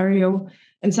scenario.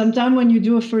 And sometimes when you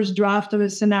do a first draft of a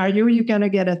scenario, you kind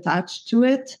of get attached to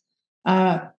it.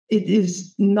 It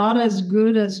is not as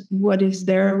good as what is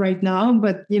there right now,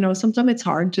 but sometimes it's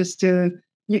hard just to.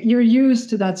 You're used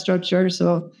to that structure,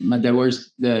 so. But there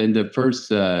was in the first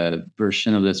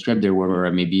version of the script, there were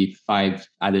maybe 5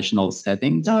 additional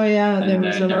settings. Oh yeah, there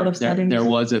was a lot of settings. There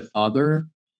was a father,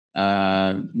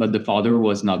 but the father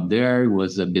was not there. He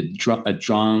was a bit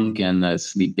drunk and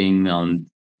sleeping on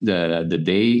the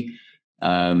day.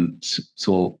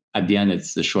 So at the end,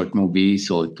 it's a short movie,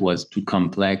 so it was too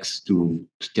complex to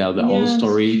tell the whole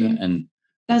story, and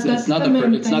it's not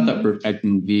a perfect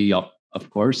movie. Of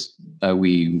course,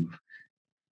 we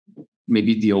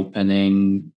maybe the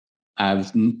opening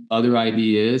have other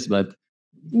ideas, but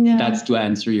that's to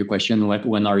answer your question.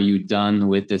 When are you done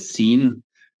with the scene?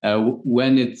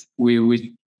 When it's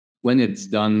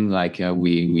done, like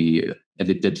we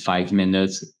edited 5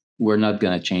 minutes, we're not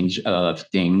gonna change a lot of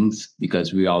things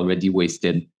because we already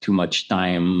wasted too much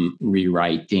time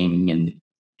rewriting and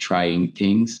trying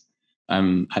things.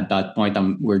 At that point,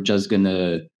 we're just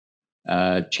gonna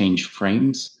change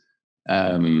frames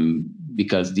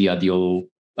because the audio,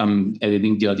 I'm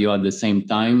editing the audio at the same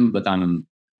time, but I'm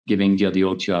giving the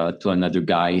audio to another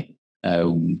guy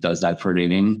who does that for a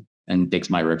living and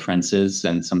takes my references,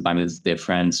 and sometimes it's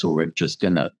different, so we're just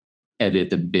gonna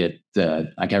edit a bit.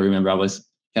 Like I remember I was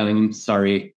telling him,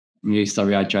 sorry, I'm really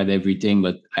sorry, I tried everything,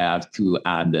 but I have to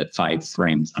add 5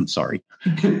 frames. I'm sorry.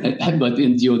 But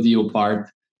in the audio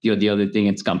part, the other thing,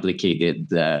 it's complicated.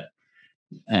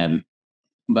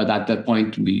 But at that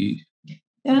point, we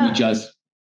just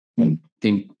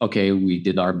think, okay, we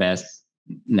did our best.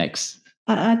 Next.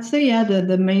 I'd say,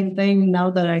 the main thing now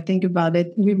that I think about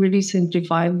it, we really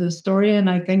simplified the story. And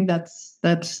I think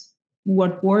that's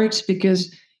what works,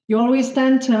 because you always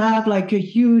tend to have like a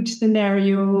huge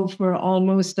scenario for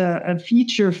almost a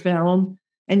feature film,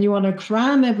 and you want to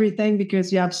cram everything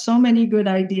because you have so many good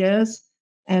ideas.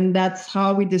 And that's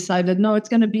how we decided, no, it's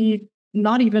going to be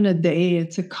not even a day.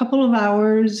 It's a couple of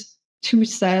hours, 2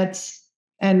 sets,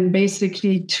 and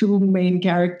basically 2 main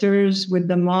characters with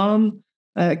the mom.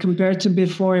 Compared to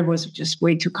before, it was just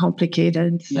way too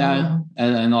complicated. So. Yeah,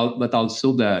 but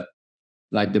also the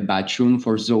bathroom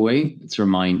for Zoe, it's her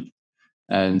mind,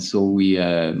 and so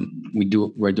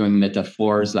we're doing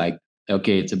metaphors like,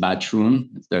 okay, it's a bathroom,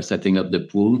 they're setting up the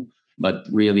pool, but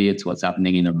really it's what's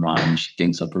happening in her mind. She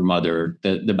thinks of her mother.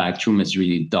 The bathroom is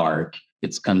really dark.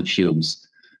 It's confused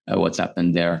what's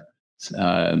happened there,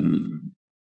 and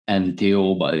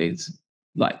Theo, but it's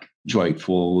like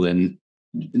joyful and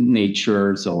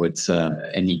nature, so it's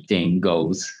anything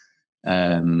goes.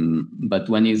 But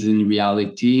when he's in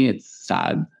reality, it's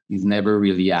sad. He's never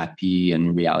really happy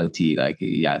in reality. Like,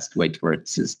 he has to wait for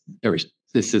his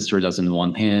sister doesn't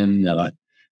want him. The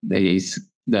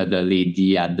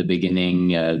lady at the beginning,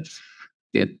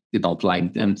 they don't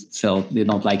like themselves. They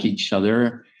don't like each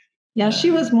other. Yeah,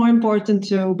 she was more important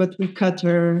too, but we cut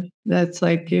her. That's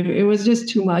like, it was just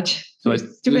too much. So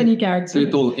it's too many characters.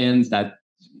 Little ends that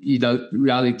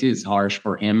reality is harsh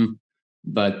for him,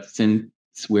 but since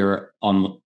we're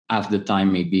on half the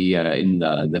time maybe in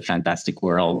the fantastic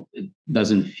world, it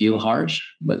doesn't feel harsh,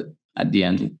 but at the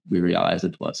end we realize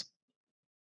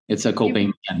it's a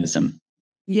coping mechanism.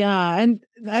 Yeah, and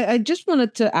I just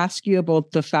wanted to ask you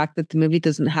about the fact that the movie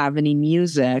doesn't have any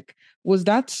music. Was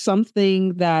that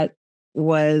something that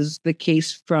was the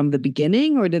case from the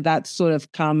beginning, or did that sort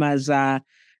of come as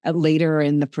later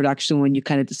in the production when you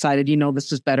kind of decided,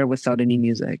 this is better without any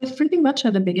music? It's pretty much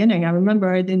at the beginning. I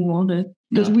remember I didn't want it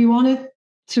because we wanted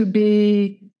to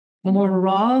be more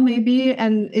raw, maybe.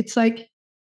 And it's like,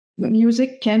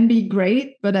 music can be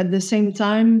great, but at the same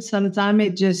time, sometimes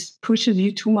it just pushes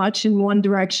you too much in one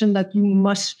direction that you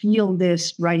must feel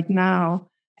this right now.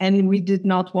 And we did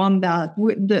not want that.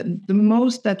 The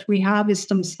most that we have is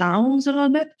some sounds a little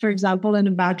bit. For example, in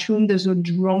the bathroom, there's a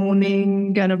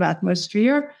droning kind of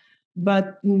atmosphere.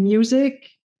 But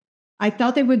music, I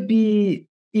thought it would be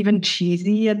even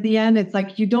cheesy at the end. It's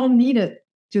like, you don't need it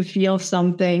to feel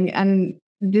something. And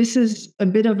this is a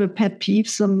bit of a pet peeve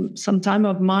sometime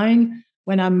of mine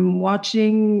when I'm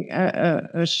watching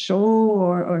a show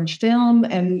or a film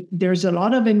and there's a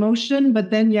lot of emotion, but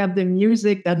then you have the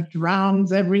music that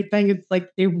drowns everything. It's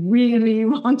like they really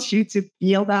want you to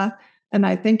feel that. And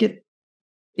I think it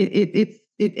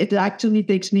actually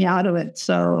takes me out of it.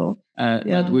 So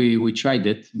we tried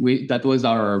it. That was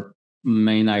our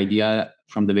main idea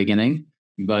from the beginning.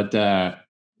 But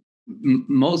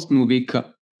most movie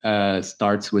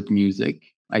starts with music,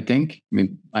 I think. I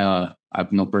mean, I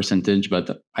have no percentage,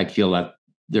 but I feel that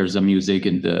there's a music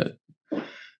in the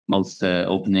most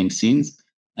opening scenes.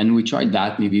 And we tried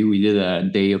that. Maybe we did a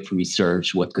day of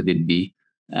research. What could it be?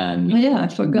 And I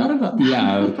forgot about that.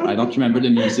 Yeah, I don't remember the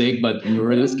music, but we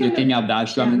were just looking at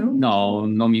that. No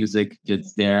music.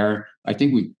 It's there. I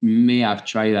think we may have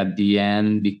tried at the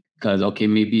end because, okay,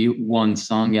 maybe one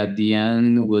song at the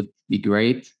end would be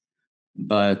great.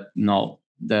 But no,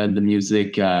 the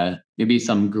music, maybe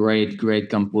some great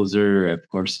composer, of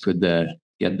course, could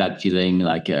get that feeling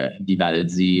like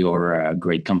Vivaldi or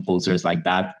great composers like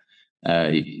that.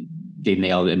 They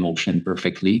nail emotion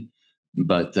perfectly.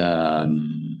 But it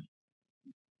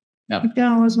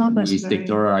was not we stick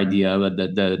to our idea. But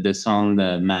the song,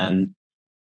 the man,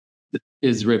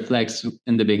 his reflex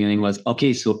in the beginning was,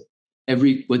 okay, so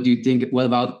what do you think? What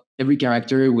about every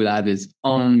character will have his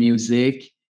own music?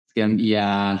 It's gonna be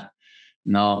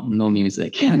no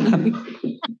music.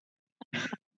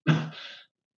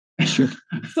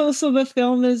 So the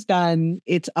film is done.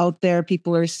 It's out there.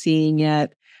 People are seeing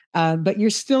it. But you're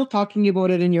still talking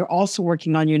about it and you're also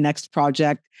working on your next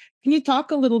project. Can you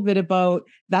talk a little bit about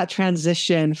that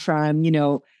transition from,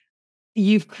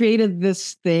 you've created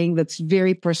this thing that's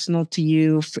very personal to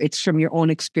you. It's from your own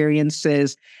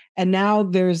experiences. And now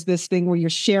there's this thing where you're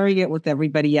sharing it with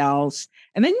everybody else.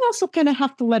 And then you also kind of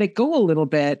have to let it go a little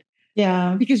bit.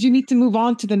 Yeah. Because you need to move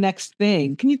on to the next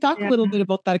thing. Can you talk a little bit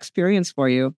about that experience for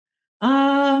you?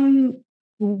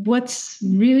 What's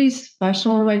really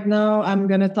special right now, I'm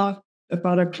going to talk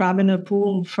about a crab in a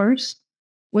pool first.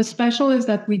 What's special is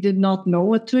that we did not know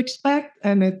what to expect,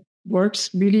 and it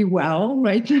works really well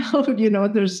right now.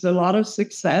 There's a lot of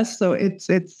success. So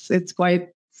it's quite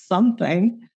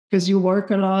something because you work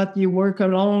a lot, you work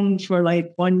alone for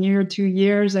like 1 year, 2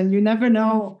 years, and you never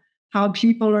know how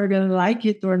people are going to like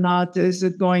it or not. Is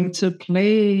it going to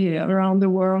play around the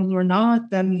world or not?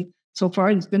 And so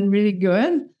far, it's been really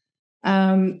good.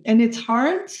 And it's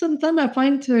hard sometimes, I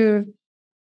find, to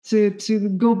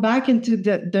go back into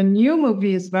the new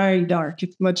movie is very dark.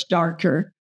 It's much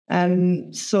darker.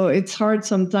 And so it's hard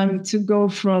sometimes to go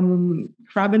from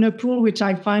crab in a pool, which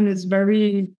I find is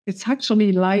it's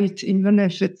actually light, even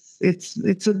if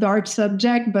it's a dark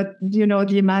subject, but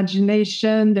the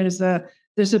imagination, there's a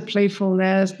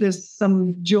playfulness, there's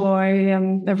some joy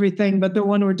and everything. But the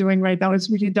one we're doing right now is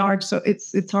really dark. So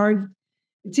it's hard.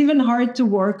 It's even hard to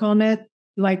work on it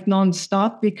like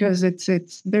nonstop because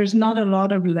there's not a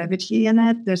lot of levity in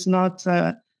it. There's not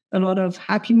a lot of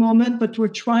happy moment, but we're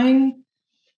trying.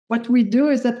 What we do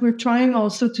is that we're trying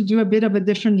also to do a bit of a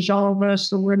different genre.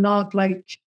 So we're not like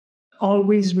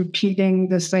always repeating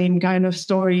the same kind of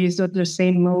stories or the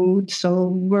same mood. So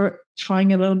we're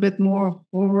trying a little bit more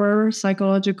horror,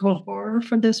 psychological horror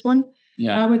for this one.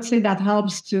 Yeah. I would say that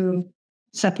helps to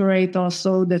separate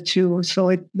also the two so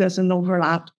it doesn't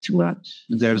overlap too much.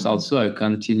 There's also a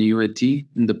continuity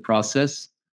in the process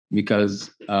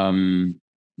because,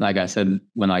 like I said,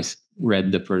 when I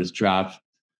read the first draft,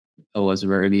 I was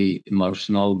very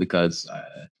emotional because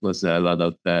it was a lot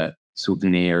of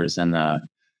souvenirs and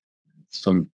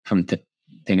some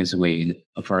things away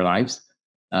of our lives.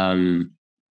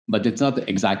 But it's not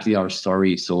exactly our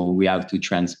story, so we have to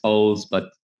transpose, but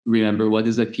remember what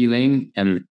is the feeling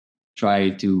and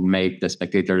try to make the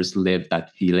spectators live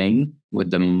that feeling with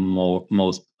the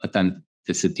most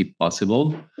authenticity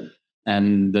possible.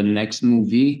 And the next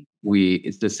movie,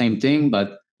 it's the same thing,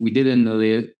 but we didn't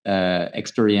really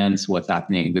experience what's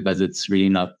happening because it's really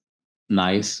not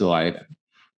nice. So I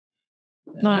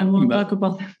won't talk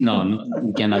about that. No,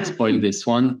 we cannot spoil this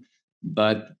one.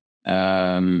 But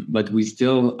we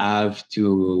still have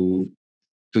to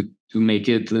make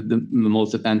it the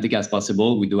most authentic as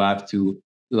possible. We do have to,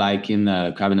 like in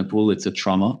Crab in a Pool, it's a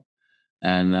trauma,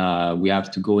 and we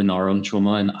have to go in our own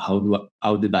trauma and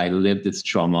how did I live this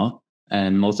trauma?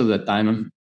 And most of the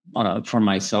time, for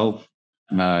myself,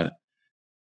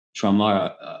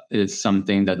 trauma is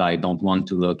something that I don't want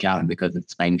to look at because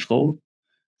it's painful.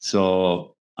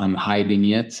 So I'm hiding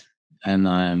it and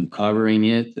I'm covering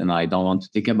it and I don't want to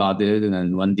think about it. And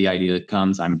then when the idea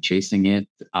comes, I'm chasing it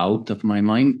out of my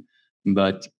mind.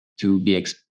 But to be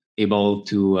able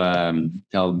to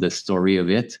tell the story of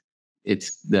it,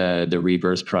 it's the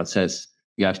reverse process.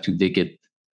 You have to dig it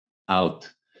out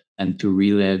and to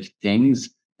relive things.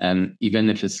 And even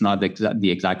if it's not the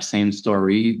exact same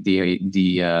story,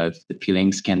 the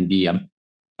feelings can be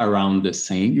around the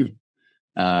same.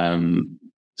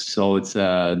 So it's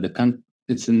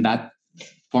it's in that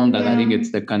form that I think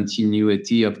it's the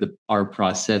continuity of our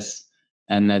process,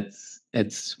 and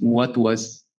it's what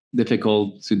was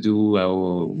difficult to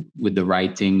do with the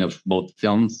writing of both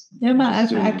films. Yeah,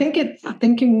 but I think it's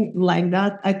thinking like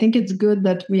that. I think it's good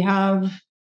that we have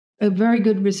a very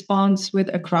good response with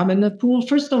A Crab in the Pool.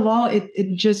 First of all,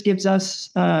 it just gives us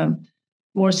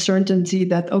more certainty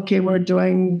that, okay, we're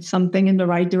doing something in the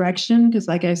right direction. Because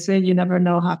like I said, you never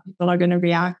know how people are going to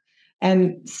react.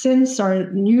 And since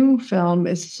our new film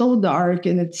is so dark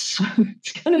and it's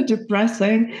kind of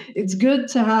depressing, it's good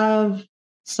to have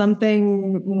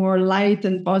something more light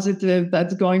and positive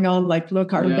that's going on. Like,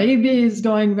 look, our baby is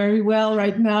going very well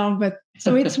right now, but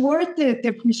so it's worth it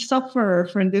if we suffer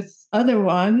from this other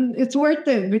one. It's worth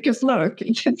it because look,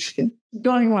 it's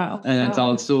going well. And it's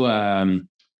also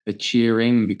a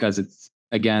cheering because it's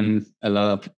again a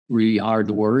lot of really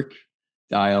hard work.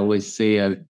 I always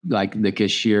say like the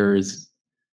cashiers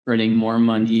earning more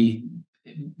money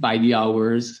by the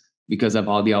hours because of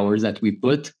all the hours that we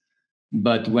put.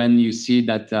 But when you see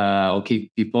that okay,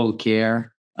 people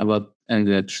care about, and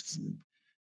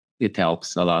it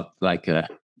helps a lot. Like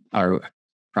our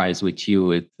prize with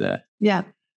you, it's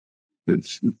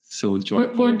so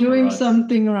joyful. We're doing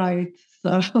something right.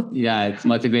 So yeah, it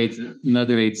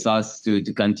motivates us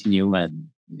to continue, and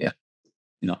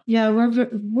yeah,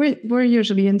 we're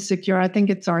usually insecure. I think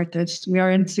it's artists. We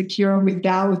are insecure. We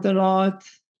doubt a lot.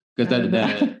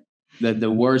 Because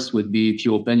the worst would be if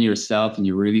you open yourself and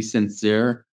you're really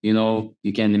sincere. You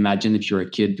can imagine if you're a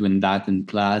kid doing that in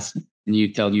class and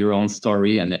you tell your own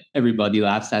story and everybody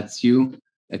laughs at you.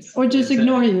 Or just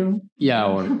ignore you. Yeah,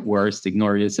 or worse,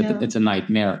 ignore you. It's a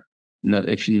nightmare.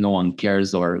 Actually, no one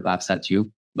cares or laughs at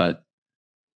you. But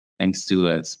thanks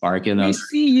to Spark and us.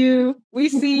 We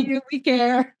see you, we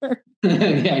care.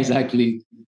 Yeah, exactly.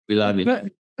 We love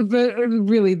it. But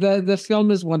really, the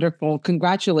film is wonderful.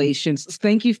 Congratulations.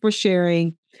 Thank you for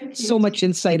sharing so much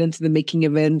insight into the making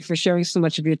of it and for sharing so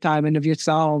much of your time and of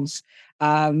yourselves,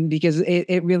 because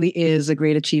it really is a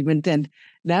great achievement. And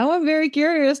now I'm very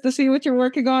curious to see what you're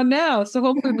working on now. So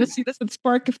hopefully we'll see this at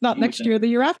Spark, if not next year, the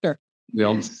year after. We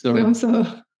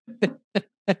also.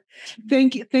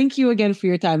 Thank you again for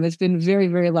your time. It's been very,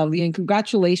 very lovely, and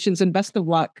congratulations and best of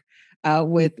luck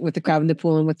with the crab in the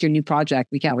pool and with your new project.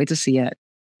 We can't wait to see it.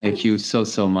 Thank you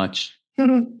so much.